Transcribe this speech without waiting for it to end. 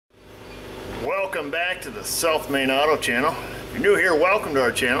welcome back to the South Main Auto channel. If you're new here, welcome to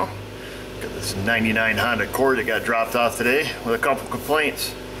our channel. Got this 99 Honda Accord that got dropped off today with a couple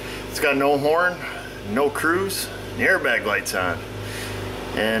complaints. It's got no horn, no cruise, and the airbag lights on.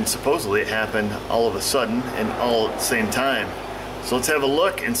 And supposedly it happened all of a sudden and all at the same time. So let's have a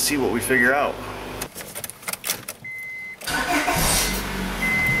look and see what we figure out.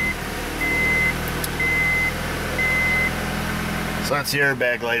 So that's the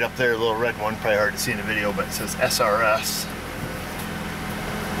airbag light up there, a little red one, probably hard to see in the video, but it says SRS.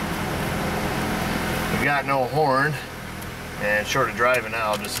 We've got no horn, and short of driving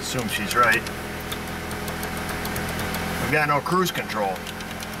now, I'll just assume she's right. We've got no cruise control.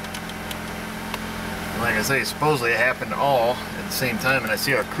 And like I say, supposedly it happened all at the same time, and I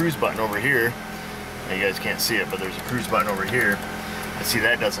see our cruise button over here. Now you guys can't see it, but there's a cruise button over here. I see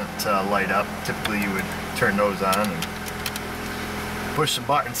that doesn't light up. Typically you would turn those on and push some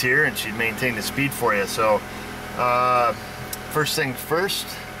buttons here and she'd maintain the speed for you. So first thing first,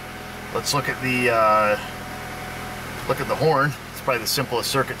 let's look at the horn. It's probably the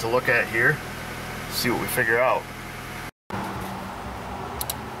simplest circuit to look at here. See what we figure out.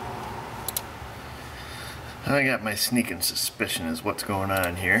 I got my sneaking suspicion is what's going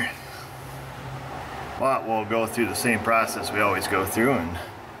on here, but we'll go through the same process we always go through and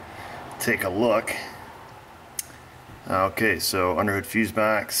take a look. Okay, so underhood fuse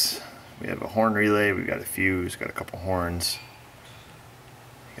box, we have a horn relay, we've got a fuse, got a couple horns,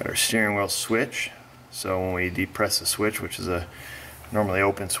 got our steering wheel switch. So when we depress the switch, which is a normally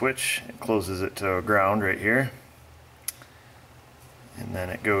open switch, it closes it to ground right here, and then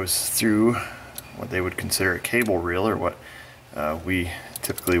it goes through what they would consider a cable reel, or what we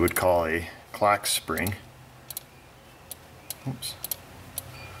typically would call a clock spring. Oops.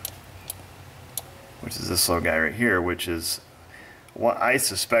 Which is this little guy right here, which is what I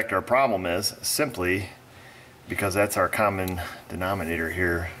suspect our problem is, simply because that's our common denominator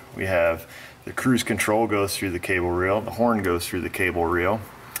here. We have the cruise control goes through the cable reel, the horn goes through the cable reel,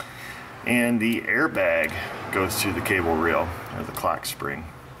 and the airbag goes through the cable reel, or the clock spring.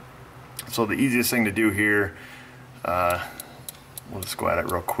 So the easiest thing to do here, we'll just go at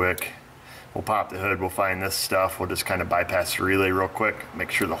it real quick. We'll pop the hood, we'll find this stuff, we'll just kind of bypass the relay real quick,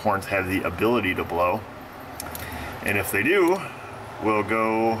 make sure the horns have the ability to blow. And if they do, we'll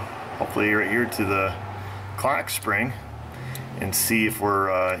go hopefully right here to the clock spring and see if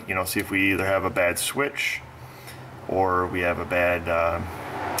we're, see if we either have a bad switch or we have a bad,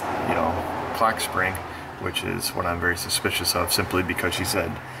 clock spring, which is what I'm very suspicious of, simply because she said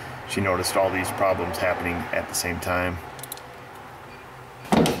she noticed all these problems happening at the same time.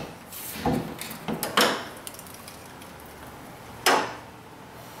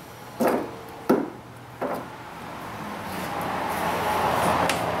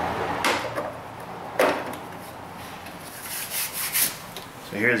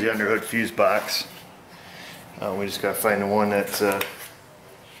 So here's the underhood fuse box. We just got to find the one that's so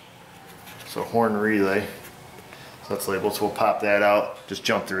horn relay. So that's labeled, so we'll pop that out, just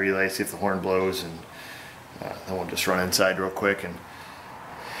jump the relay, see if the horn blows, and then we'll just run inside real quick. And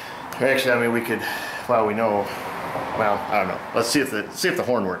actually, I mean, we could, well, we know, well, I don't know. Let's see if the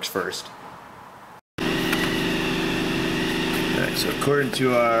horn works first. Alright, so according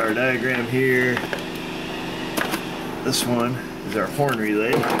to our diagram here, this one is our horn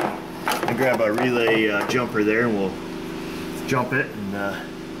relay. I grab a relay jumper there, and we'll jump it and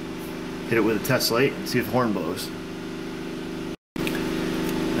hit it with a test light and see if the horn blows.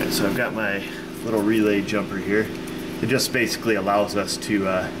 Alright, so I've got my little relay jumper here. It just basically allows us to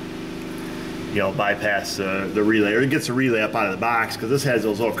bypass the relay, or it gets the relay up out of the box, because this has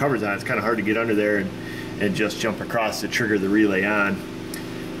those little covers on. It's kind of hard to get under there and just jump across to trigger the relay on.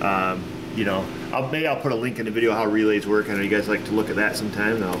 Maybe I'll put a link in the video how relays work. I know you guys like to look at that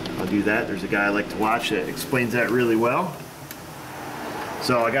sometime. I'll do that. There's a guy I like to watch that explains that really well.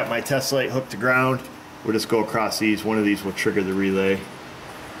 So I got my test light hooked to ground. We'll just go across these. One of these will trigger the relay.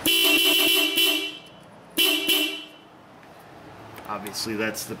 Obviously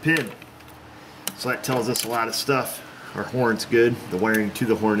that's the pin. So that tells us a lot of stuff. Our horn's good. The wiring to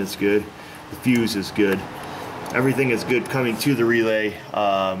the horn is good. The fuse is good. Everything is good coming to the relay.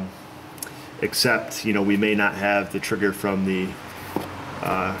 Except, we may not have the trigger from the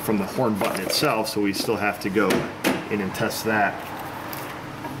horn button itself, so we still have to go in and test that.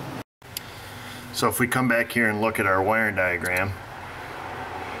 So if we come back here and look at our wiring diagram,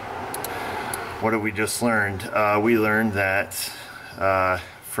 what have we just learned? We learned that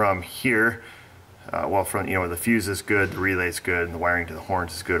from here, the fuse is good, the relay is good, and the wiring to the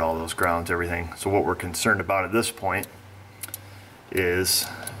horns is good, all those grounds, everything. So what we're concerned about at this point is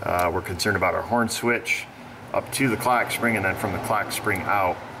We're concerned about our horn switch up to the clock spring, and then from the clock spring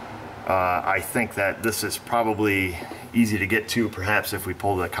out. I think that this is probably easy to get to. Perhaps if we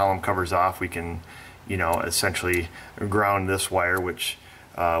pull the column covers off, we can, you know, essentially ground this wire, which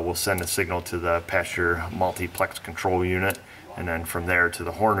will send a signal to the passenger multiplex control unit, and then from there to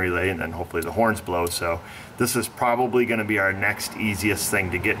the horn relay, and then hopefully the horns blow. So this is probably going to be our next easiest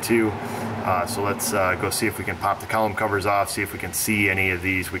thing to get to. So let's go see if we can pop the column covers off, see if we can see any of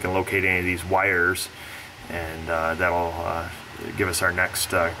these, we can locate any of these wires, and that'll give us our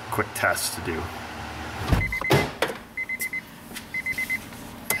next quick test to do.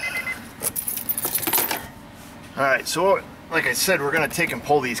 Alright, so like I said, we're going to take and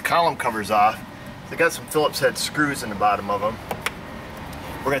pull these column covers off. They got some Phillips head screws in the bottom of them.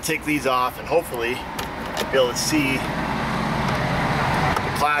 We're going to take these off and hopefully be able to see the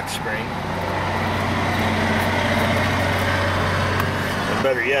clock spring. And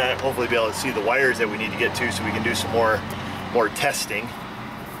better yet, hopefully be able to see the wires that we need to get to so we can do some more testing.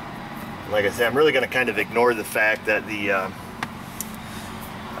 Like I said, I'm really going to kind of ignore the fact that the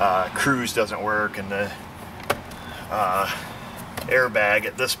cruise doesn't work and the airbag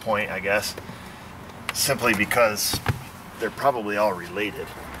at this point, I guess, simply because they're probably all related,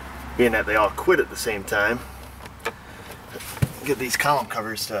 being that they all quit at the same time. Get these column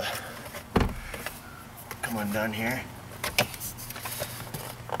covers to come undone here.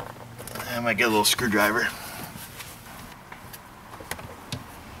 I might get a little screwdriver.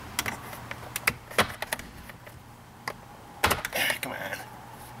 Come on.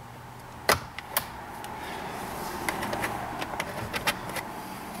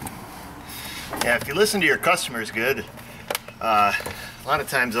 Yeah, if you listen to your customers good, a lot of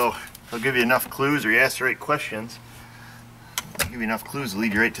times they'll give you enough clues, or you ask the right questions, they'll give you enough clues to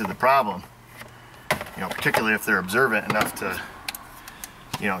lead you right to the problem. You know, particularly if they're observant enough to,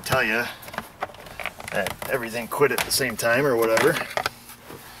 you know, tell you that everything quit at the same time or whatever.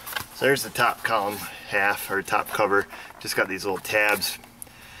 So there's the top column half, or top cover. Just got these little tabs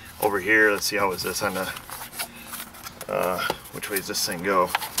over here. Let's see, how is this on the, which way does this thing go?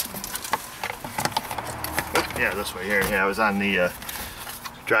 Yeah, this way here. Yeah, I was on the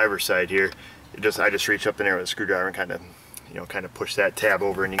driver's side here. I just reach up in there with a screwdriver and kind of, you know, kind of push that tab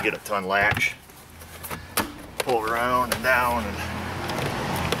over, and you get it to unlatch. Pull it around and down, and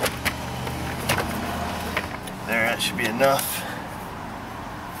there, that should be enough.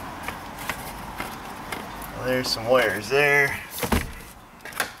 Well, there's some wires there.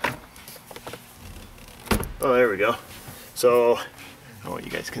 Oh, there we go. So, oh, you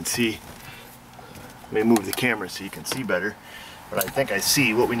guys can see. Let me move the camera so you can see better. But I think I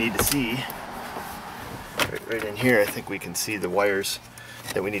see what we need to see. Right in here, I think we can see the wires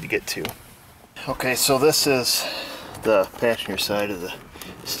that we need to get to. Okay, so this is the passenger side of the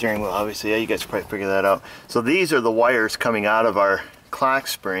steering wheel, obviously. Yeah, you guys probably figured that out. So these are the wires coming out of our clock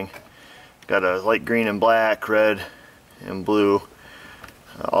spring. Got a light green and black, red and blue,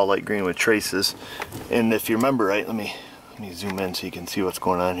 all light green with traces. And if you remember right, let me zoom in so you can see what's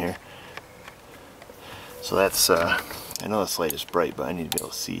going on here. So that's, I know this light is bright, but I need to be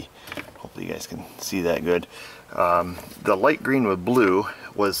able to see. Hopefully you guys can see that good. The light green with blue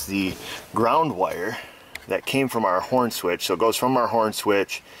was the ground wire that came from our horn switch. So it goes from our horn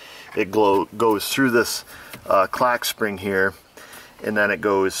switch, it goes through this clock spring here, and then it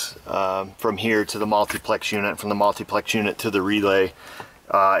goes from here to the multiplex unit, from the multiplex unit to the relay.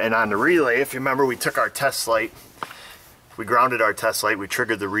 And on the relay, if you remember, we took our test light, we grounded our test light, we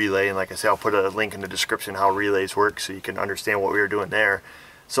triggered the relay, and like I said, I'll put a link in the description how relays work so you can understand what we were doing there.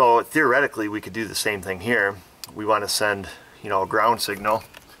 So theoretically, we could do the same thing here. We want to send, you know, a ground signal,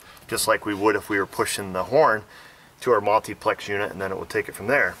 just like we would if we were pushing the horn, to our multiplex unit, and then it will take it from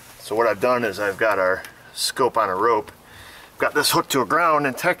there. So what I've done is I've got our scope on a rope, got this hooked to a ground,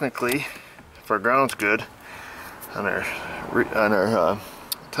 and technically, if our ground's good, on our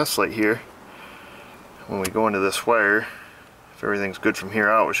test light here, when we go into this wire, if everything's good from here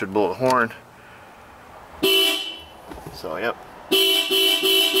out, we should blow the horn. So, yep.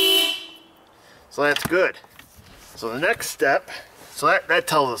 So that's good. So the next step, so that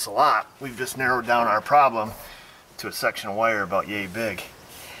tells us a lot. We've just narrowed down our problem to a section of wire about yay big.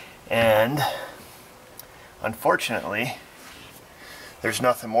 And unfortunately, there's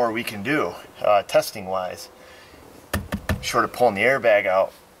nothing more we can do testing wise, short of pulling the airbag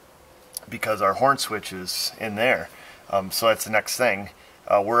out, because our horn switch is in there. So that's the next thing.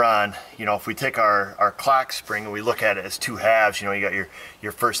 We're on, you know, if we take our clock spring and we look at it as two halves, you know, you got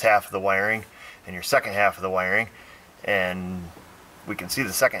your first half of the wiring and your second half of the wiring, and we can see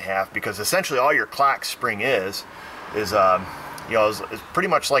the second half, because essentially all your clock spring is you you know, is pretty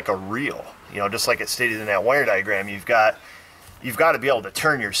much like a reel. You know, just like it stated in that wire diagram, you've got to be able to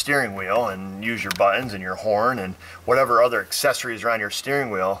turn your steering wheel and use your buttons and your horn and whatever other accessories are on your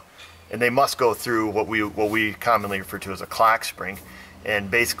steering wheel, and they must go through what we commonly refer to as a clock spring. And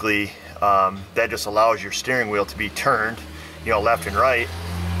basically that just allows your steering wheel to be turned, you know, left and right,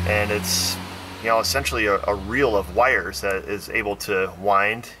 and it's, you know, essentially a reel of wires that is able to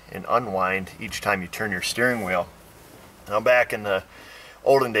wind and unwind each time you turn your steering wheel. Now, back in the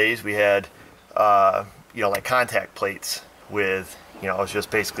olden days, we had you know, like contact plates with, you know, it's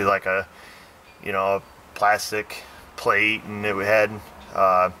just basically like a, you know, a plastic plate, and it had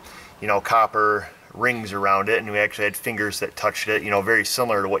you know, copper rings around it, and we actually had fingers that touched it, you know, very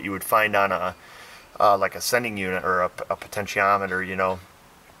similar to what you would find on a like a sending unit or a potentiometer. You know,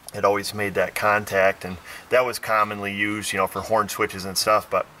 it always made that contact, and that was commonly used, you know, for horn switches and stuff.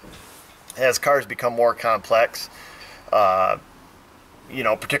 But as cars become more complex, you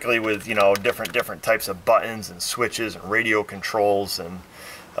know, particularly with, you know, different types of buttons and switches and radio controls and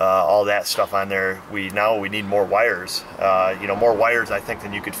all that stuff on there, we need more wires. You know, more wires, I think,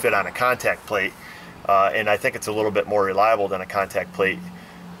 than you could fit on a contact plate, and I think it's a little bit more reliable than a contact plate.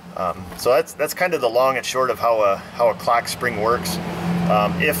 So that's kind of the long and short of how a clock spring works.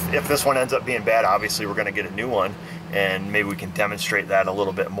 If this one ends up being bad, obviously we're going to get a new one, and maybe we can demonstrate that a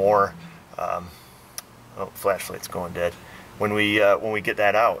little bit more. Oh, flashlight's going dead. When we get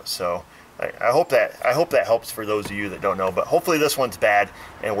that out. So I hope that helps for those of you that don't know. But hopefully this one's bad,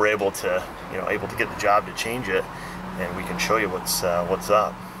 and we're able to get the job to change it, and we can show you what's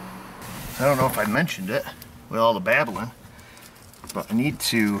up. I don't know if I mentioned it with all the babbling, but I need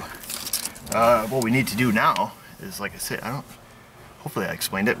to. What we need to do now is, like I said, hopefully I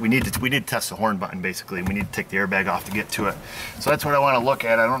explained it. We need to test the horn button. Basically, we need to take the airbag off to get to it. So that's what I want to look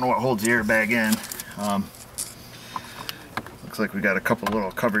at. I don't know what holds the airbag in. Looks like we got a couple little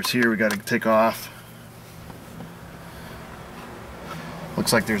covers here we got to take off.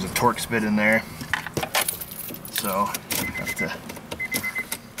 Looks like there's a Torx bit in there, so I have to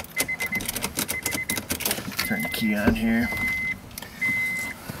turn the key on here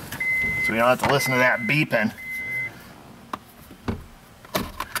so we don't have to listen to that beeping.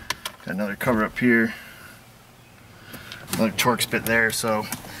 Got another cover up here, another Torx bit there. So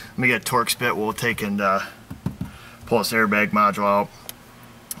let me get a Torx bit. We'll take and pull this airbag module out,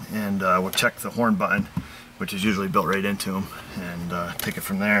 and we'll check the horn button, which is usually built right into them, and take it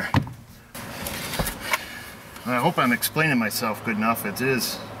from there. I hope I'm explaining myself good enough. It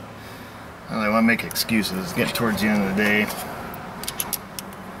is. I don't want to make excuses. It's getting towards the end of the day.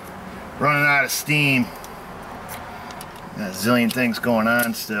 Running out of steam. Got a zillion things going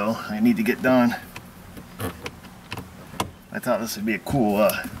on still I need to get done. I thought this would be a cool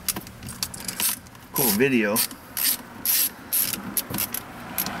video.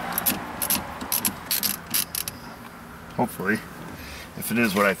 Hopefully, if it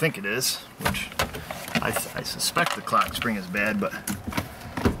is what I think it is, which I suspect the clock spring is bad, but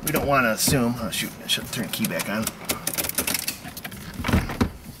we don't want to assume. Oh shoot, I should turn the key back on.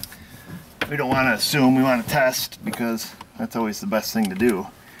 We don't want to assume, we want to test, because that's always the best thing to do.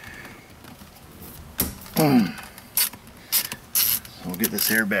 So we'll get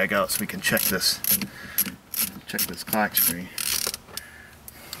this airbag out so we can check this clock spring.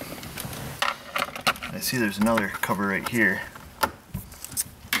 I see there's another cover right here.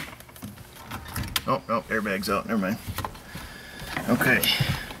 Oh, no, airbag's out, never mind. Okay.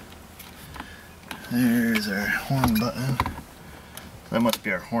 There's our horn button. That must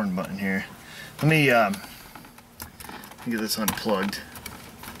be our horn button here. Let me get this unplugged.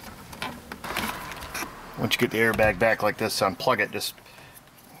 Once you get the airbag back like this, unplug it,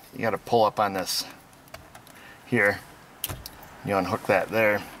 you gotta pull up on this here. You unhook that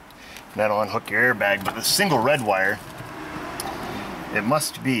there, and that'll unhook your airbag. But the single red wire, it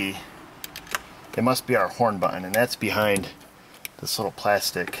must be our horn button, and that's behind this little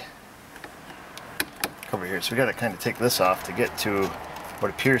plastic cover here. So we gotta kind of take this off to get to what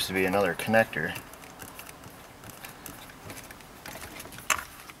appears to be another connector.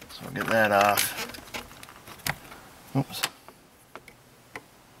 So we'll get that off. Oops.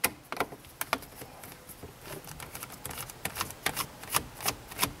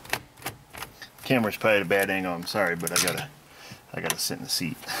 Camera's probably at a bad angle, I'm sorry, but I gotta sit in the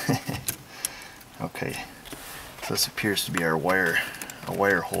seat. Okay, so this appears to be our wire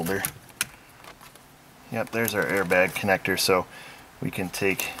holder. Yep, there's our airbag connector, so we can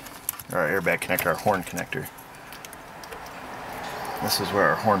take our airbag connector, our horn connector. This is where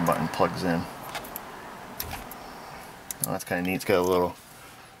our horn button plugs in. Oh, that's kind of neat. It's got a little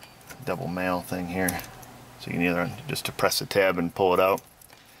double male thing here. So you can either just depress the tab and pull it out.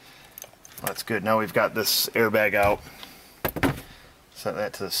 That's good. Now we've got this airbag out. Set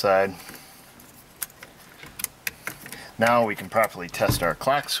that to the side. Now we can properly test our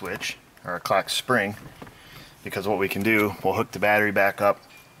clock switch, or our clock spring, because what we can do, we'll hook the battery back up,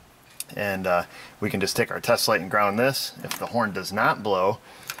 and we can just take our test light and ground this. If the horn does not blow,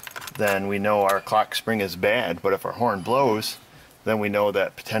 then we know our clock spring is bad. But if our horn blows, then we know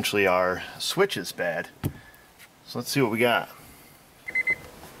that potentially our switch is bad. So let's see what we got.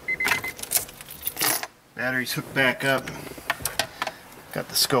 Battery's hooked back up. Got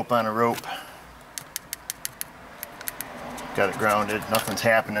the scope on a rope. Got it grounded. Nothing's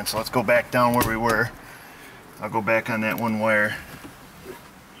happening, so let's go back down where we were. I'll go back on that one wire.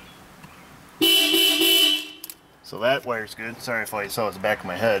 So that wire's good. Sorry if all you saw was the back of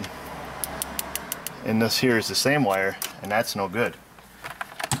my head. And this here is the same wire, and that's no good.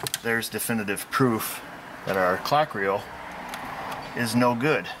 There's definitive proof that our clock reel is no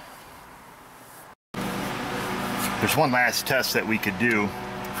good. There's one last test that we could do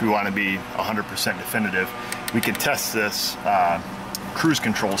if we want to be 100% definitive. We can test this cruise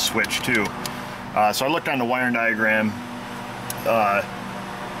control switch too. So I looked on the wiring diagram.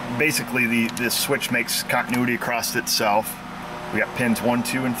 Basically this switch makes continuity across itself. We got pins 1,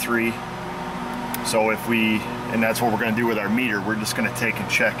 2, and 3. So and that's what we're going to do with our meter. We're just going to take and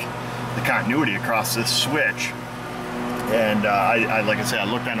check the continuity across this switch. And like I said, I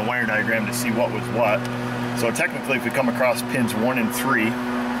looked on the wiring diagram to see what was what. So technically, if we come across pins 1 and 3,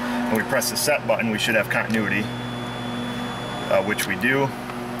 and we press the set button, we should have continuity, which we do.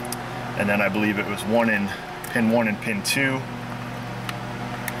 And then I believe it was pin 1 and pin 2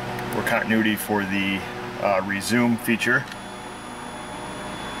 were continuity for the resume feature.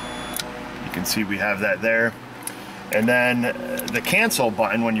 You can see we have that there. And then the cancel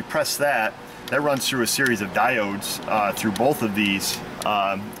button, when you press that, that runs through a series of diodes through both of these,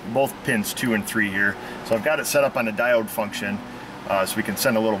 both pins 2 and 3 here. So I've got it set up on a diode function, so we can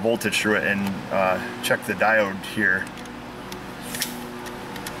send a little voltage through it and check the diode here.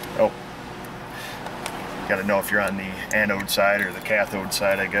 Oh, got to know if you're on the anode side or the cathode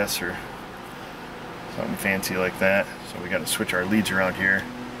side, I guess, or something fancy like that. So we got to switch our leads around here.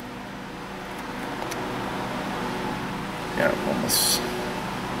 Yeah, almost.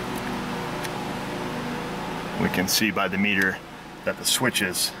 We can see by the meter that the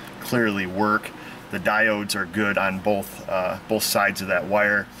switches clearly work. The diodes are good on both sides of that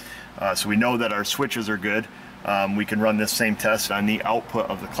wire. So we know that our switches are good. We can run this same test on the output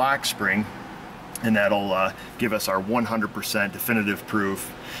of the clock spring, and that'll give us our 100% definitive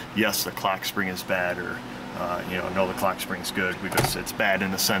proof. Yes, the clock spring is bad, or no, the clock spring's good, because it's bad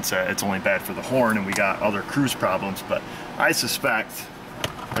in the sense that it's only bad for the horn and we got other cruise problems. But I suspect,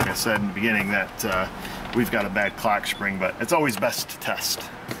 like I said in the beginning, that we've got a bad clock spring, but it's always best to test.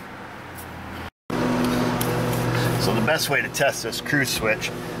 So the best way to test this cruise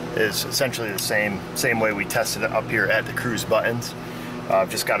switch is essentially the same way we tested it up here at the cruise buttons. I've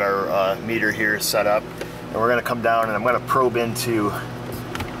just got our meter here set up, and we're going to come down and I'm going to probe into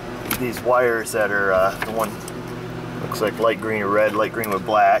these wires that are the one looks like light green or red, light green with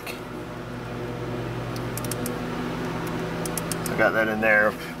black. So I got that in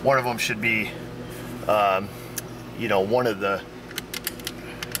there. One of them should be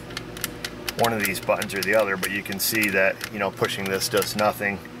one of these buttons or the other, but you can see that pushing this does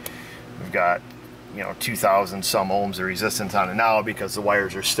nothing. We've got 2,000 some ohms of resistance on it now, because the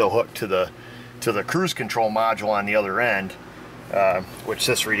wires are still hooked to the cruise control module on the other end, which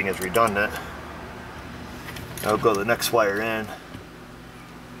this reading is redundant. I'll go the next wire in.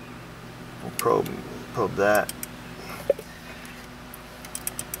 We'll probe that.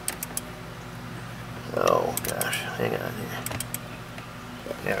 Oh gosh, hang on here.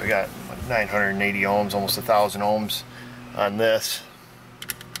 Yeah, we got 980 ohms, almost 1,000 ohms on this.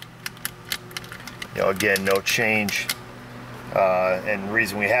 Again, no change. And the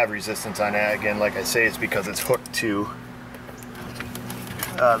reason we have resistance on that, again, like I say, is because it's hooked to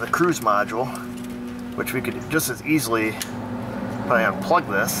the cruise module, which we could just as easily probably unplug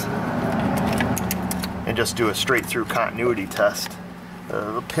this and just do a straight through continuity test.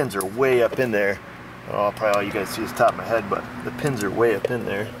 The pins are way up in there. Probably all you guys see is the top of my head, but the pins are way up in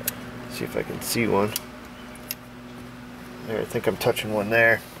there. Let's see if I can see one. There, I think I'm touching one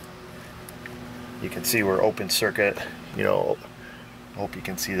there. You can see we're open circuit. I hope you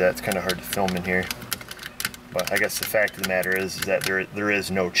can see that. It's kind of hard to film in here. But I guess the fact of the matter is that there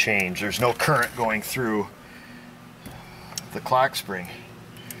is no change. There's no current going through the clock spring.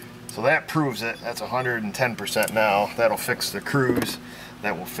 So that proves it. That's 110% now. That'll fix the cruise.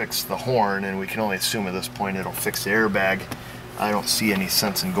 that will fix the horn, and we can only assume at this point it'll fix the airbag. I don't see any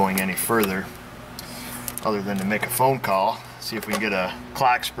sense in going any further other than to make a phone call, see if we can get a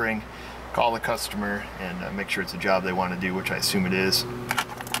clock spring, call the customer, and make sure it's a job they want to do, which I assume it is.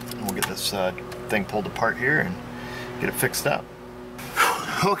 And we'll get this thing pulled apart here and get it fixed up.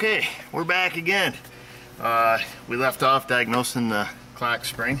 Okay, we're back again. We left off diagnosing the clock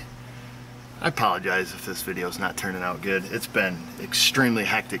spring. I apologize if this video is not turning out good. It's been extremely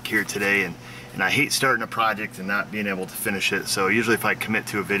hectic here today, and I hate starting a project and not being able to finish it. So usually if I commit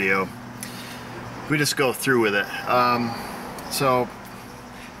to a video, we just go through with it. So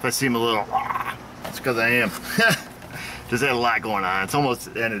if I seem a little, it's because I am. Just had a lot going on. It's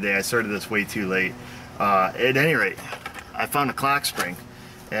almost the end of the day. I started this way too late. At any rate, I found a clock spring,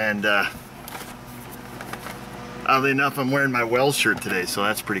 and oddly enough, I'm wearing my Wells shirt today, so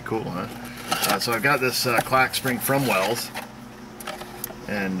that's pretty cool, huh? So I've got this clock spring from Wells,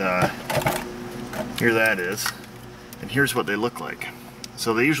 and here that is, and here's what they look like.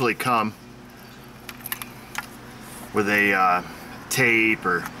 So they usually come with a tape,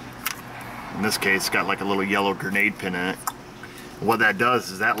 or in this case, it's got like a little yellow grenade pin in it. What that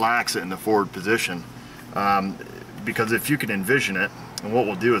does is that locks it in the forward position, because if you can envision it, and what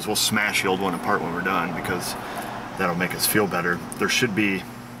we'll do is we'll smash the old one apart when we're done, because that'll make us feel better. There should be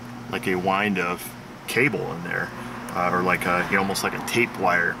like a wind of cable in there, or like a, almost like a tape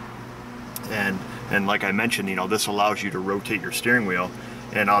wire, and like I mentioned, this allows you to rotate your steering wheel,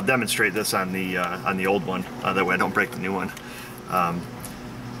 and I'll demonstrate this on the old one, that way I don't break the new one.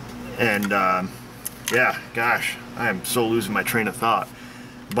 Yeah, gosh, I am so losing my train of thought.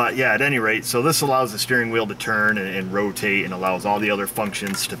 But yeah, at any rate, so this allows the steering wheel to turn and rotate, and allows all the other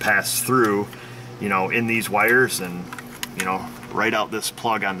functions to pass through, in these wires, and right out this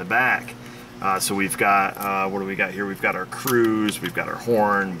plug on the back. So we've got, what do we got here? We've got our cruise, we've got our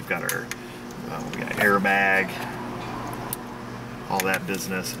horn, we've got our we got airbag, all that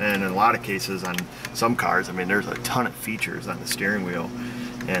business. And in a lot of cases on some cars, I mean, there's a ton of features on the steering wheel,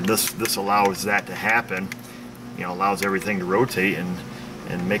 and this allows that to happen. Allows everything to rotate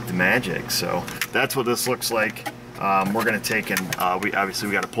and make the magic. So that's what this looks like. We're going to take and we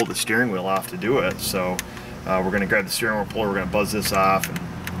got to pull the steering wheel off to do it. So we're going to grab the steering wheel puller, we're going to buzz this off,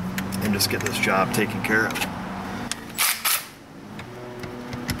 and just get this job taken care of.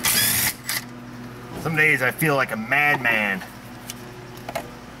 Some days I feel like a madman.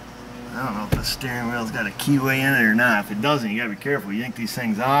 I don't know if the steering wheel's got a keyway in it or not. If it doesn't, you gotta be careful. You yank these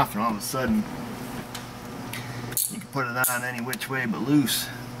things off, and all of a sudden you can put it on any which way but loose.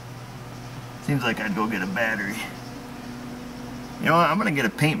 Seems like I'd go get a battery. You know what? I'm gonna get a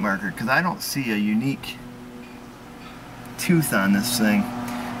paint marker, because I don't see a unique tooth on this thing.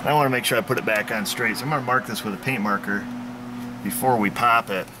 I want to make sure I put it back on straight, so I'm gonna mark this with a paint marker before we pop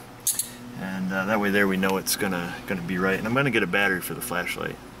it, and that way there we know it's gonna be right. And I'm gonna get a battery for the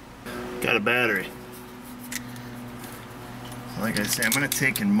flashlight. Got a battery. So like I say, I'm gonna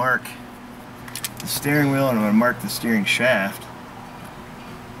take and mark the steering wheel, and I'm gonna mark the steering shaft,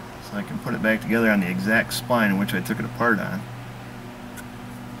 so I can put it back together on the exact spline in which I took it apart on.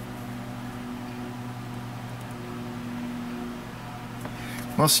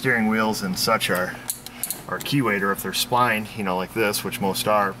 Most steering wheels and such are keyweight, or if they're spline, like this, which most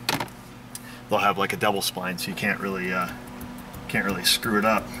are, they'll have like a double spline, so you can't really screw it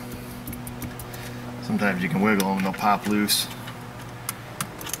up. Sometimes you can wiggle them and they'll pop loose.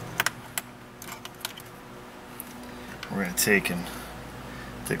 We're going to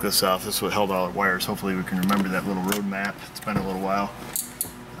take this off. This is what held all our wires. Hopefully we can remember that little road map. It's been a little while.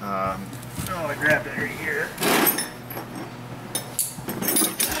 Oh, I grabbed it right here.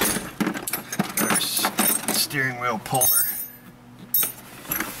 Our steering wheel puller.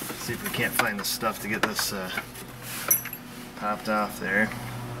 See if we can't find the stuff to get this popped off there.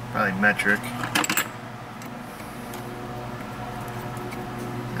 Probably metric.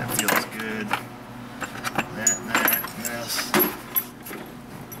 That feels good. That, and this.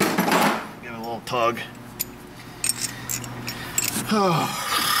 Give it a little tug.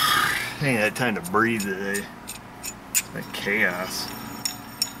 Oh, I ain't had time to breathe today. It's been chaos.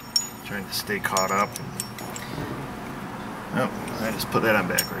 Trying to stay caught up. Oh, I just put that on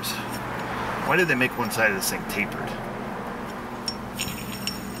backwards. Why did they make one side of this thing tapered?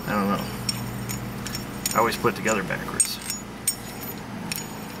 I don't know. I always put it together backwards.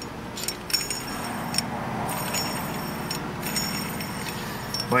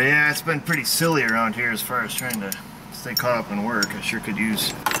 Well, yeah, it's been pretty silly around here as far as trying to stay caught up in work. I sure could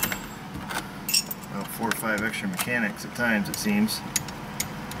use about 4 or 5 extra mechanics at times, it seems.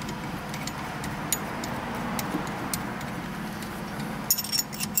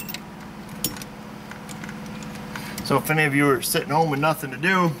 So if any of you are sitting home with nothing to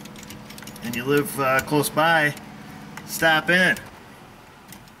do and you live close by, stop in.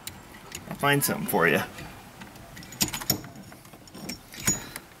 I'll find something for you.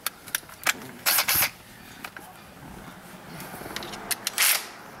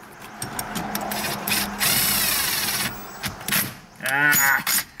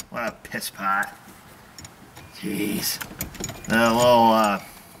 Ah, what a piss pot. Jeez.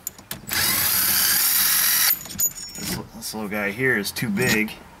 This little guy here is too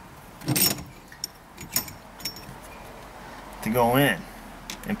big to go in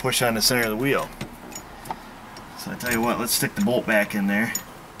and push on the center of the wheel. So I tell you what, let's stick the bolt back in there.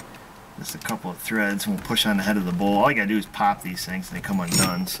 Just a couple of threads and we'll push on the head of the bowl. All you gotta do is pop these things and they come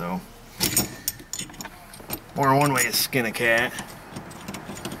undone, so. Or one way to skin a cat.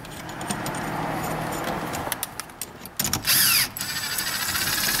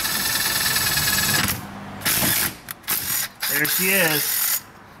 There she is.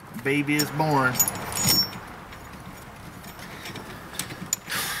 The baby is born.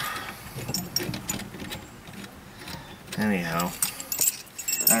 Anyhow,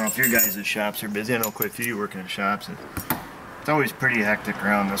 I don't know if your guys' shops are busy. I know quite a few working in shops. It's always pretty hectic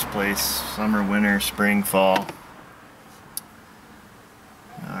around this place. Summer, winter, spring, fall.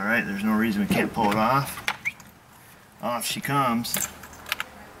 Alright, there's no reason we can't pull it off. Off she comes.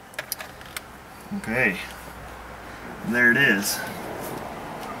 Okay. There it is.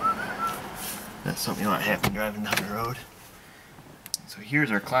 That's something you want to happen driving down the road. So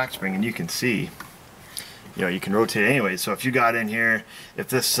here's our clock spring, and you can see, you know, you can rotate anyway. So if you got in here, if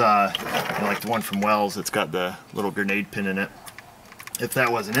this, you know, like the one from Wells, it's got the little grenade pin in it. If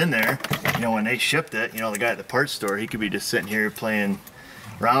that wasn't in there, you know, when they shipped it, you know, the guy at the parts store, he could be just sitting here playing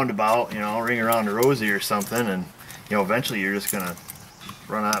roundabout, you know, ring around a Rosie or something, and, you know, eventually you're just gonna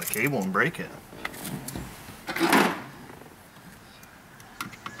run out of cable and break it.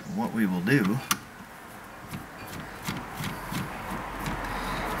 What we will do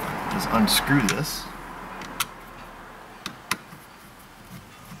is unscrew this.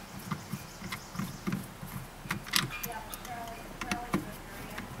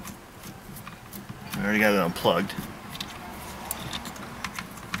 I already got it unplugged,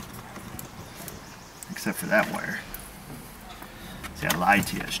 except for that wire. See, I lied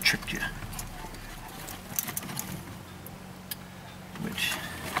to you, I just tricked you. Which,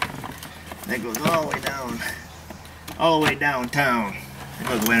 that goes all the way down, all the way downtown. It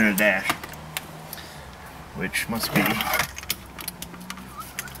goes way under the dash, which must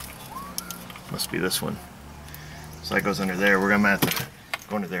be this one. So that goes under there. We're gonna have to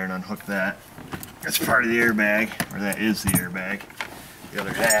go under there and unhook that. That's part of the airbag, or that is the airbag. The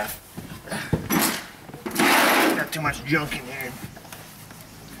other half. Got too much junk in here.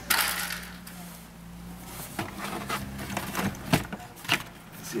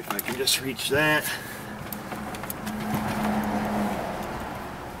 Let's see if I can just reach that.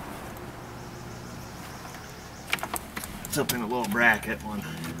 It's up in a little bracket. One,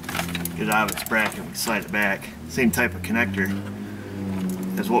 get it out of its bracket, we can slide it back. Same type of connector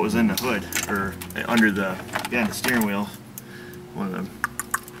as what was in the hood, or under the behind the steering wheel. One of them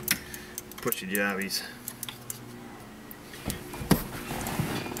pushy jobbies.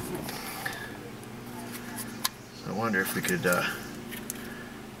 So I wonder if we could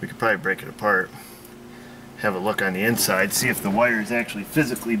probably break it apart, have a look on the inside, see if the wire is actually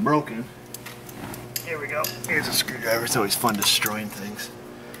physically broken. Here we go. Here's a screwdriver. It's always fun destroying things.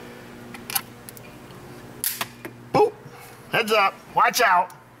 Boop! Heads up! Watch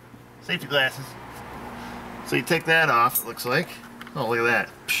out! Safety glasses. So you take that off, it looks like. Oh, look at that.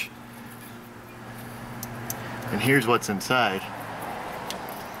 Psh. And here's what's inside.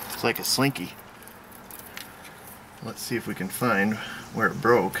 It's like a slinky. Let's see if we can find where it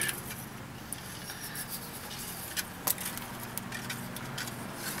broke.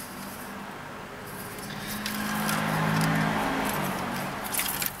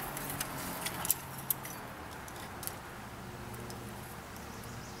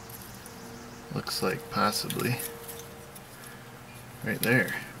 Looks like possibly right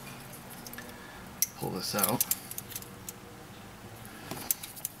there. Pull this out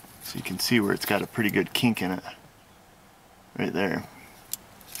so you can see where it's got a pretty good kink in it. Right there.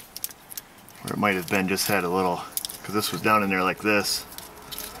 Where it might have been just had a little, because this was down in there like this.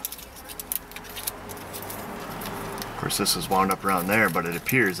 Of course this was wound up around there, but it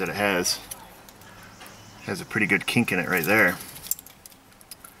appears that it has a pretty good kink in it right there.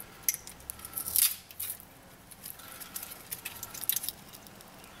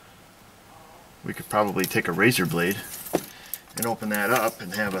 We could probably take a razor blade and open that up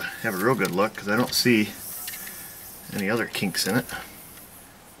and have a real good look, because I don't see any other kinks in it.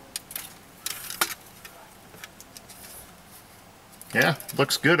 Yeah,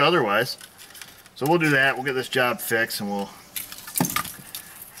 looks good otherwise. So we'll do that. We'll get this job fixed and we'll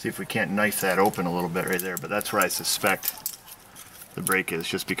see if we can't knife that open a little bit right there. But that's where I suspect the break is,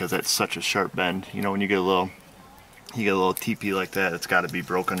 just because that's such a sharp bend. You know, when you get a little TP like that, it's got to be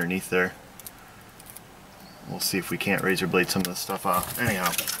broke underneath there. We'll see if we can't razor blade some of this stuff off.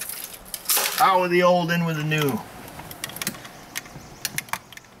 Anyhow, out with the old, in with the new. So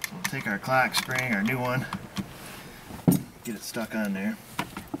we'll take our clock spring, our new one, get it stuck on there.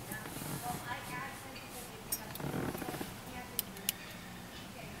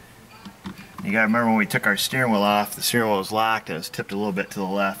 You gotta remember, when we took our steering wheel off, the steering wheel was locked and it was tipped a little bit to the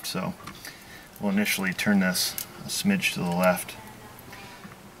left, so we'll initially turn this a smidge to the left.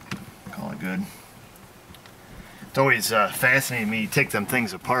 Call it good. It's always fascinating to me. You take them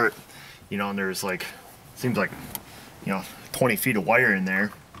things apart, you know, and there's like, seems like, you know, 20 feet of wire in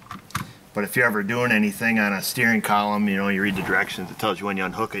there. But if you're ever doing anything on a steering column, you know, you read the directions, it tells you when you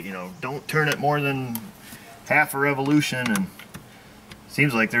unhook it, you know, don't turn it more than half a revolution, and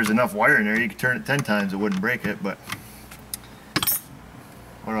seems like there's enough wire in there, you could turn it 10 times, it wouldn't break it, but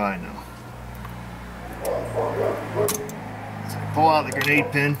what do I know? So I pull out the grenade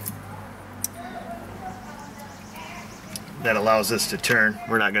pin. That allows us to turn.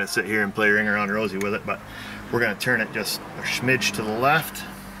 We're not going to sit here and play ring around rosy with it, but we're going to turn it just a smidge to the left.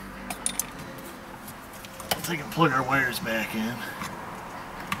 Let's take and plug our wires back in.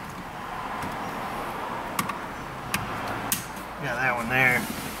 Got that one there.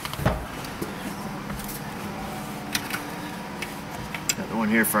 Got the one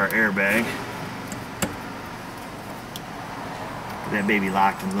here for our airbag. Get that baby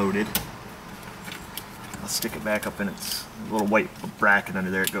locked and loaded. I'll stick it back up in its little white bracket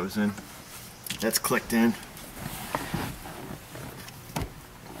under there. It goes in. That's clicked in.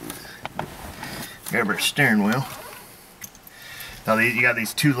 Grab our steering wheel. Now you got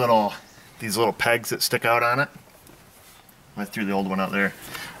these little pegs that stick out on it. I threw the old one out there.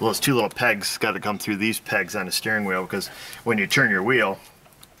 Well, those two little pegs got to come through these pegs on the steering wheel, because when you turn your wheel,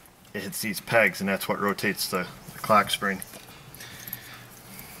 it hits these pegs, and that's what rotates the clock spring.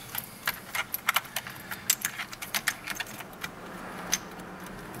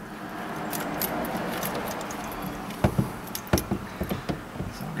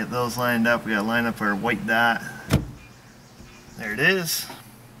 So we'll get those lined up. We got to line up our white dot. There it is.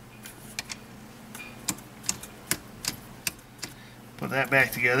 Put that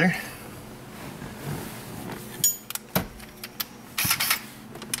back together.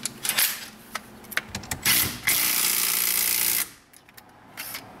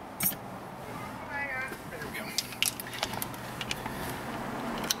 There we go.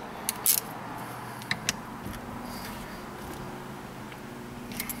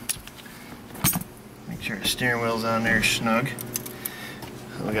 Make sure the steering wheel's on there snug.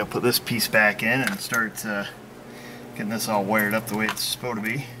 So we gotta put this piece back in and start getting this all wired up the way it's supposed to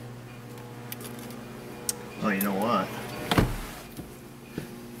be. Well, you know what?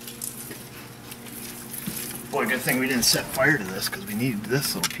 Boy, good thing we didn't set fire to this, because we needed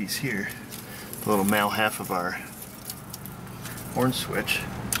this little piece here. The little male half of our horn switch.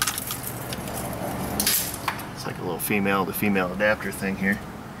 It's like a little female to female adapter thing here.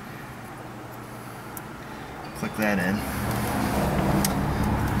 Click that in.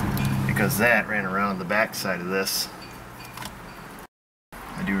 Because that ran around the back side of this.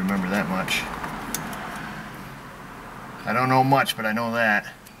 I do remember that much. I don't know much, but I know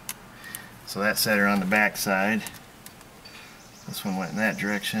that. So that set her on the back side. This one went in that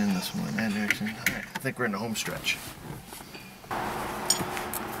direction, this one went in that direction. Alright, I think we're in the home stretch.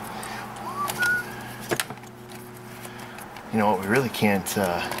 You know what, we really can't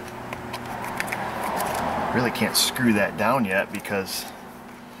screw that down yet, because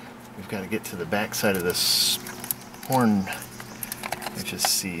we've got to get to the back side of this horn. Let's just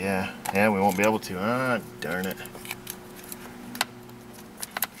see, yeah, we won't be able to. Ah, darn it.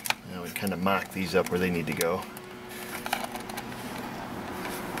 Now we kind of mock these up where they need to go.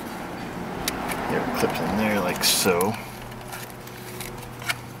 They're clipped in there like so.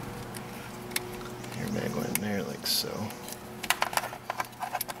 Airbag went in there like so.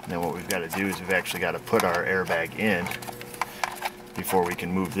 Now what we've got to do is we've actually got to put our airbag in before we can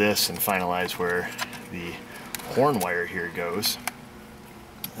move this and finalize where the horn wire here goes,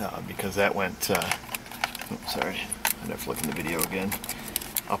 because that went, oops, sorry, I'd have to look in the video again,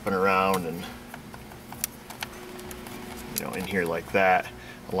 up and around and, you know, in here like that,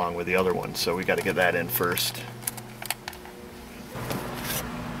 along with the other one, so we got to get that in first.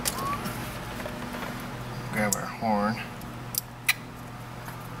 Grab our horn.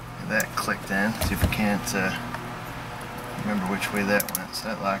 Get that clicked in. See if we can't remember which way that went. So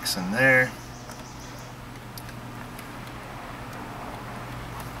that locks in there.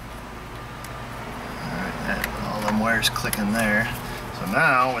 Alright, all them wires click in there. So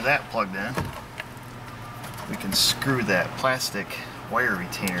now with that plugged in, we can screw that plastic wire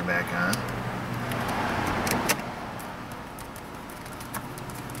retainer back on.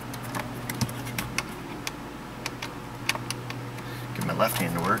 Get my left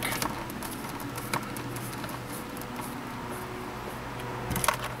hand to work.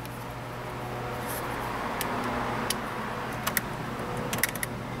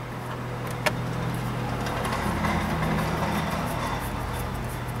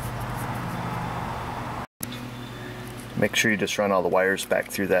 Make sure you just run all the wires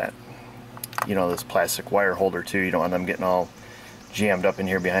back through that, you know, this plastic wire holder too. You don't want them getting all jammed up in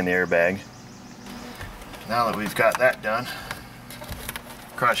here behind the airbag. Now that we've got that done,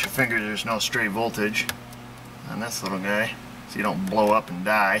 cross your fingers there's no stray voltage on this little guy, so you don't blow up and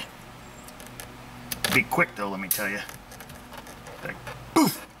die. Be quick though, let me tell you. Like,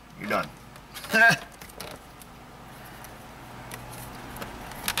 poof, you're done.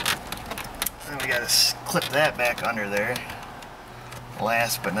 Then we gotta clip that back under there.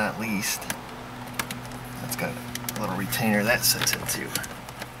 Last but not least, that's got a little retainer that sits into.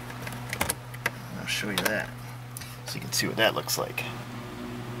 I'll show you that so you can see what that looks like.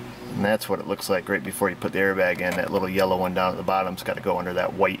 And that's what it looks like right before you put the airbag in. That little yellow one down at the bottom's got to go under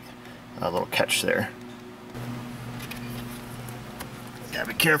that white little catch there. Gotta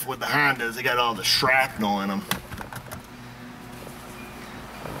be careful with the Hondas, they got all the shrapnel in them.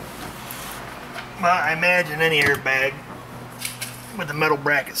 Well, I imagine any airbag with the metal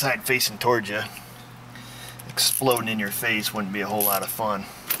bracket side facing towards you exploding in your face wouldn't be a whole lot of fun,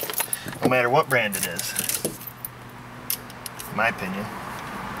 no matter what brand it is, in my opinion.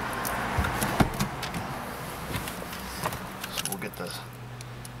 So we'll get the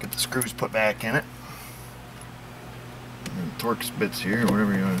screws put back in it. And the Torx bits here, or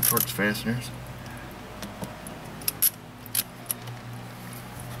whatever you want, Torx fasteners.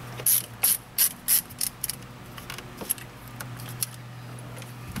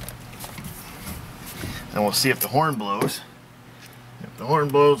 And we'll see if the horn blows. If the horn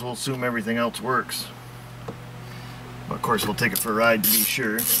blows, we'll assume everything else works. But of course, we'll take it for a ride to be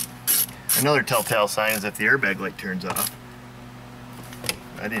sure. Another telltale sign is if the airbag light turns off.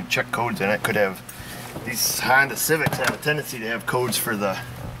 I didn't check codes in it. Could have, these Honda Civics have a tendency to have codes for the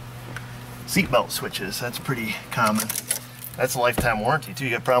seatbelt switches. That's pretty common. That's a lifetime warranty too.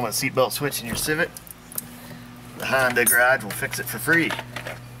 You got a problem with a seatbelt switch in your Civic? The Honda garage will fix it for free,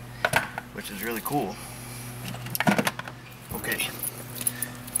 which is really cool. Okay,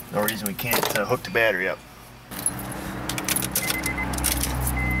 no reason we can't hook the battery up.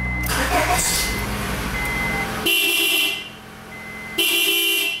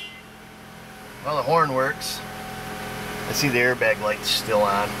 Well, the horn works. I see the airbag light's still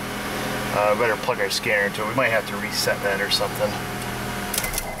on. Better plug our scanner into it. We might have to reset that or something.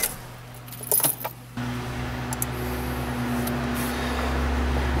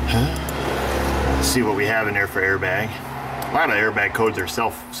 Let's see what we have in there for airbag. A lot of airbag codes are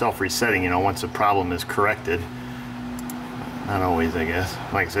self-resetting, you know, once a problem is corrected. Not always, I guess.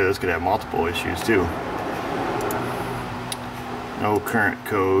 Like I said, this could have multiple issues too. No current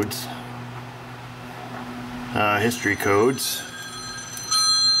codes. History codes.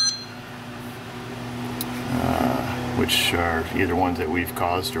 Which are either ones that we've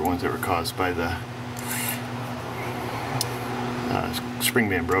caused or ones that were caused by the spring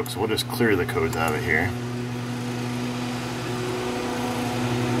being broke. So we'll just clear the codes out of here.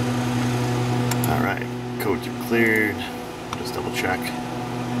 Alright, codes are cleared. Just double check.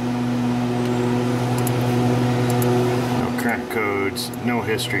 No current codes, no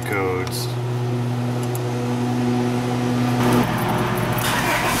history codes.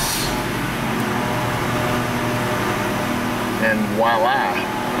 And voila,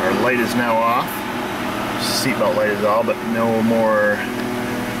 our light is now off. Seatbelt light is all, but no more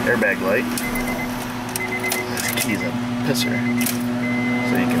airbag light. This key's a pisser.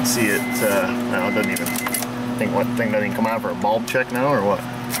 So you can see it, no, it doesn't even, what thing doesn't even come out for a bulb check now, or what?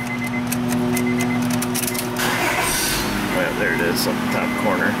 Right, there it is, up the top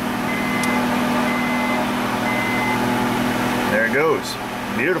corner. There it goes.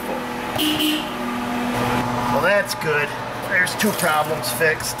 Beautiful. Well, that's good. There's two problems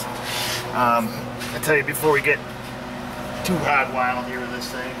fixed. I tell you, before we get too hot wild here with this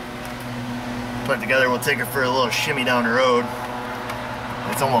thing, put it together, we'll take it for a little shimmy down the road.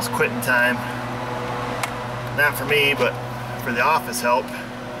 It's almost quitting time. not for me, but for the office help.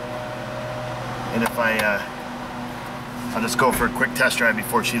 And if I'll just go for a quick test drive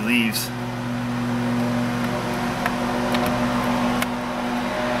before she leaves.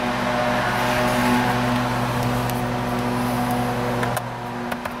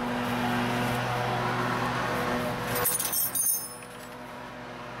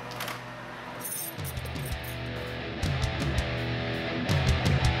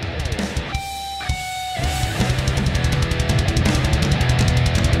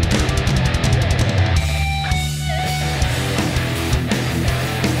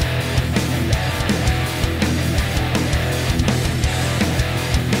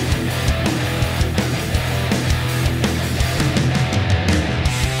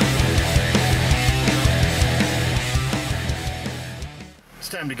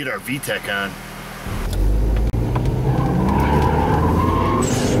 Time to get our VTEC on.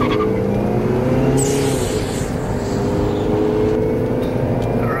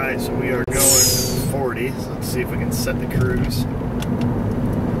 Alright, so we are going 40. So let's see if we can set the cruise.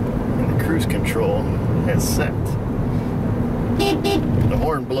 And the cruise control has set. The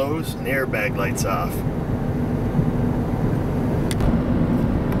horn blows and the airbag lights off.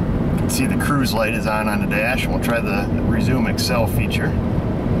 You can see the cruise light is on the dash, and we'll try the resume Excel feature.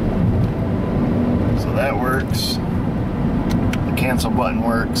 So that works, the cancel button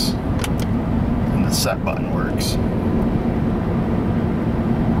works, and the set button works.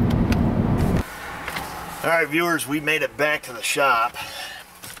 Alright viewers, we made it back to the shop.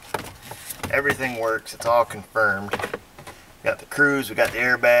 Everything works, it's all confirmed. We got the cruise, we got the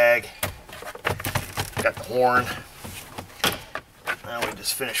airbag, got the horn. Now we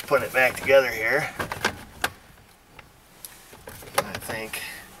just finished putting it back together here. And I think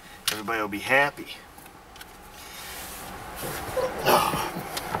everybody will be happy.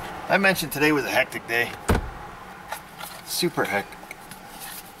 I mentioned today was a hectic day. Super hectic.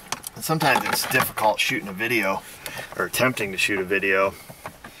 And sometimes it's difficult shooting a video, or attempting to shoot a video,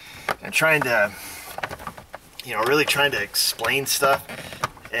 and trying to, really trying to explain stuff.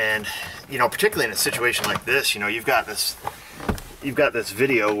 And, particularly in a situation like this, you've got this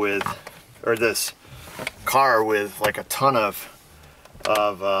video with, or this car with like a ton of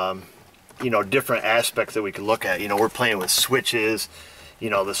different aspects that we could look at. We're playing with switches.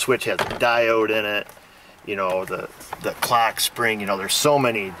 The switch has a diode in it. The clock spring. There's so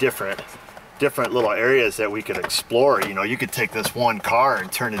many different little areas that we could explore. You could take this one car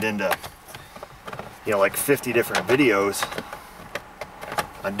and turn it into, like 50 different videos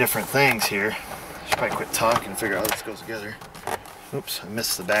on different things here. I should probably quit talking and figure out how this goes together. Oops, I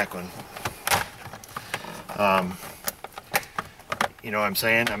missed the back one. You know what I'm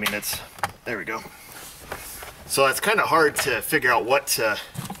saying? I mean, there we go. So it's kind of hard to figure out what to,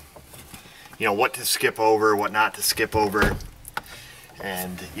 what to skip over, what not to skip over,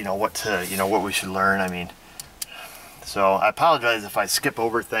 and what we should learn. I mean, so I apologize if I skip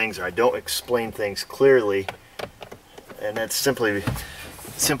over things or I don't explain things clearly, and that's simply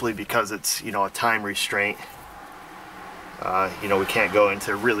because it's a time restraint. We can't go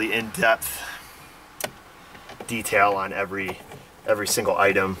into really in-depth detail on every single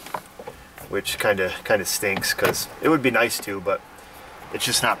item, which kind of stinks, because it would be nice to, but it's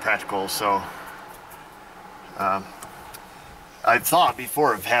just not practical. So I've thought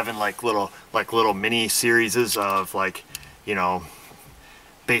before of having like little mini series of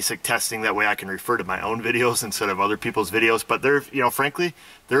basic testing. That way I can refer to my own videos instead of other people's videos. But frankly,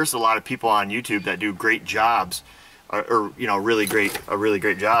 there's a lot of people on YouTube that do great jobs, or a really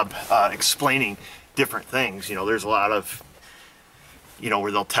great job explaining different things. There's a lot of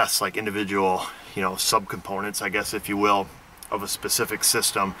where they'll test like individual subcomponents, I guess, if you will, of a specific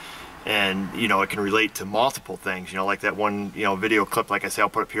system, and it can relate to multiple things. Like that one video clip, like I say, I'll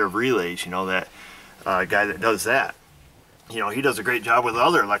put up here of relays. That guy that does that, he does a great job with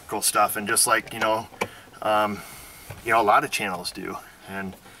other electrical stuff, and just like a lot of channels do.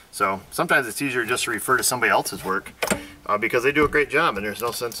 And so sometimes it's easier just to refer to somebody else's work, because they do a great job, and there's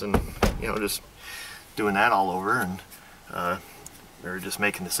no sense in just doing that all over, and or just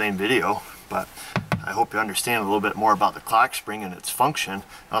making the same video. But I hope you understand a little bit more about the clock spring and its function.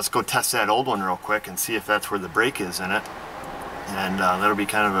 Now let's go test that old one real quick and see if that's where the brake is in it, and that'll be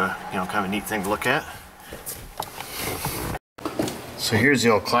kind of a neat thing to look at. So here's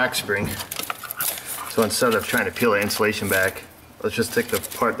the old clock spring. So instead of trying to peel the insulation back, let's just take the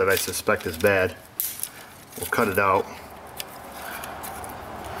part that I suspect is bad. We'll cut it out.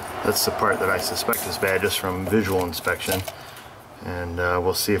 That's the part that I suspect is bad, just from visual inspection. And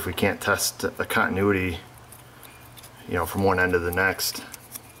we'll see if we can't test the continuity, from one end to the next.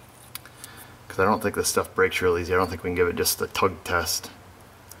 because I don't think this stuff breaks real easy. I don't think we can give it just a tug test.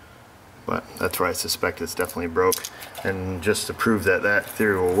 But that's where I suspect it's definitely broke. And just to prove that that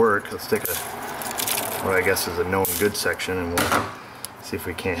theory will work, let's take what I guess is a known good section, and we'll see if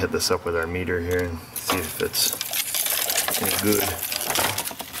we can't hit this up with our meter here and see if it's any good.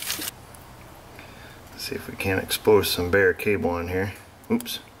 See if we can't expose some bare cable in here.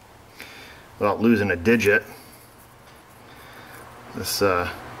 Oops. Without losing a digit. This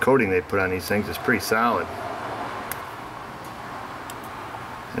coating they put on these things is pretty solid.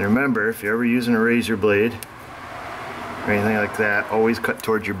 And remember, if you're ever using a razor blade or anything like that, always cut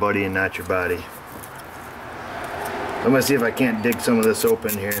towards your buddy and not your body. I'm going to see if I can't dig some of this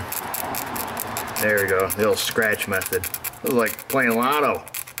open here. There we go, the old scratch method. This is like playing lotto.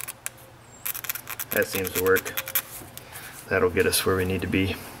 That seems to work. That'll get us where we need to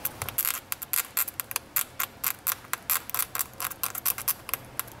be.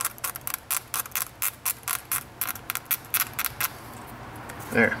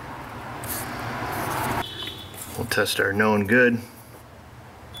 There. We'll test our known good.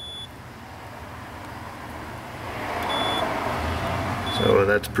 So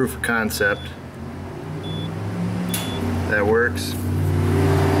that's proof of concept. That works.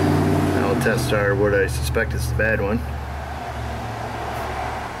 I'll test our, what I suspect is the bad one.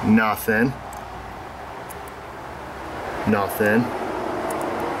 Nothing. Nothing.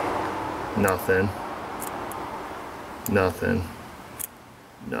 Nothing. Nothing.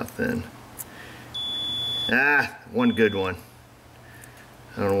 Nothing. Ah, one good one.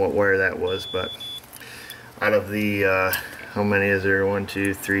 I don't know what wire that was, but out of the how many is there? 1,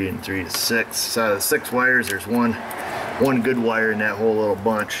 2, 3, and 3 is 6. So out of the 6 wires, there's one good wire in that whole little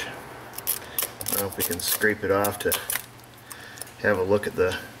bunch. I don't know if we can scrape it off to have a look at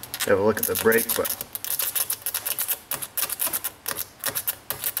the break, but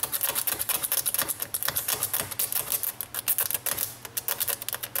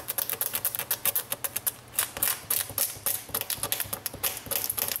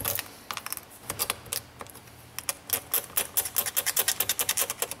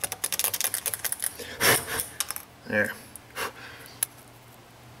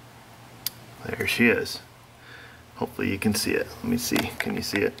there she is. Hopefully you can see it. Let me see. Can you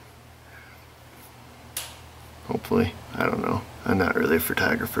see it? Hopefully. I don't know. I'm not really a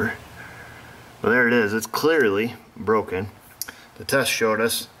photographer. But there it is. It's clearly broken. The test showed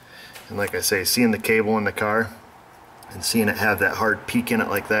us, and like I say, seeing the cable in the car and seeing it have that hard peak in it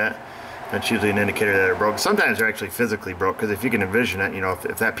like that, that's usually an indicator that it broke. Sometimes they're actually physically broke, because if you can envision it, you know,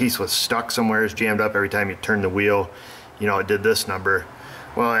 if that piece was stuck somewhere, is jammed up every time you turn the wheel, you know, it did this number,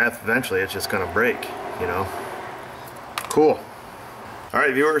 well, eventually it's just going to break, you know. Cool. All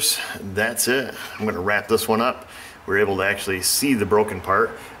right, viewers, that's it. I'm going to wrap this one up. We're able to actually see the broken part,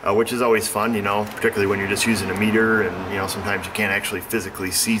 which is always fun, you know, particularly when you're just using a meter, and you know, sometimes you can't actually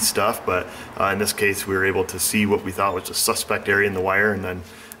physically see stuff, but in this case we were able to see what we thought was a suspect area in the wire, and then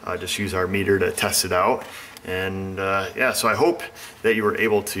just use our meter to test it out. And yeah, so I hope that you were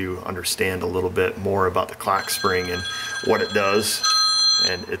able to understand a little bit more about the clock spring and what it does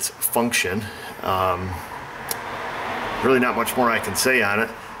and its function. Really not much more I can say on it.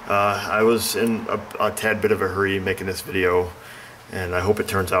 I was in a tad bit of a hurry making this video, and I hope it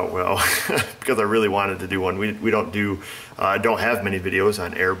turns out well because I really wanted to do one. We don't have many videos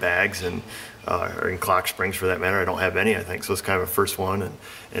on airbags and or in clock springs for that matter. I don't have any, I think, so it's kind of a first one,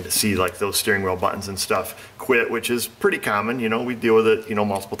 and to see like those steering wheel buttons and stuff quit, which is pretty common, you know, we deal with it, you know,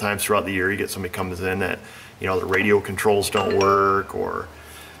 multiple times throughout the year. You get somebody comes in that, you know, the radio controls don't work, or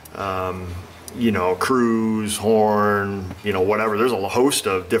you know, cruise, horn, you know, whatever. There's a host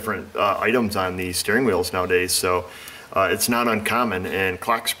of different items on these steering wheels nowadays, so it's not uncommon, and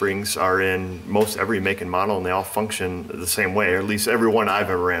clock springs are in most every make and model, and they all function the same way, or at least every one I've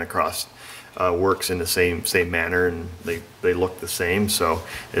ever ran across works in the same manner, and they look the same, so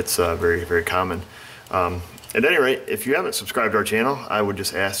it's very, very common. At any rate, if you haven't subscribed to our channel, I would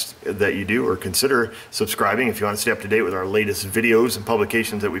just ask that you do, or consider subscribing if you want to stay up to date with our latest videos and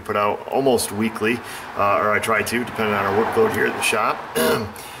publications that we put out almost weekly, or I try to, depending on our workload here at the shop.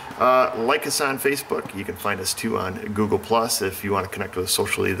 Like us on Facebook. You can find us too on Google Plus if you want to connect with us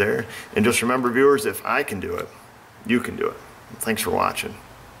socially there. And just remember, viewers, if I can do it, you can do it. Thanks for watching.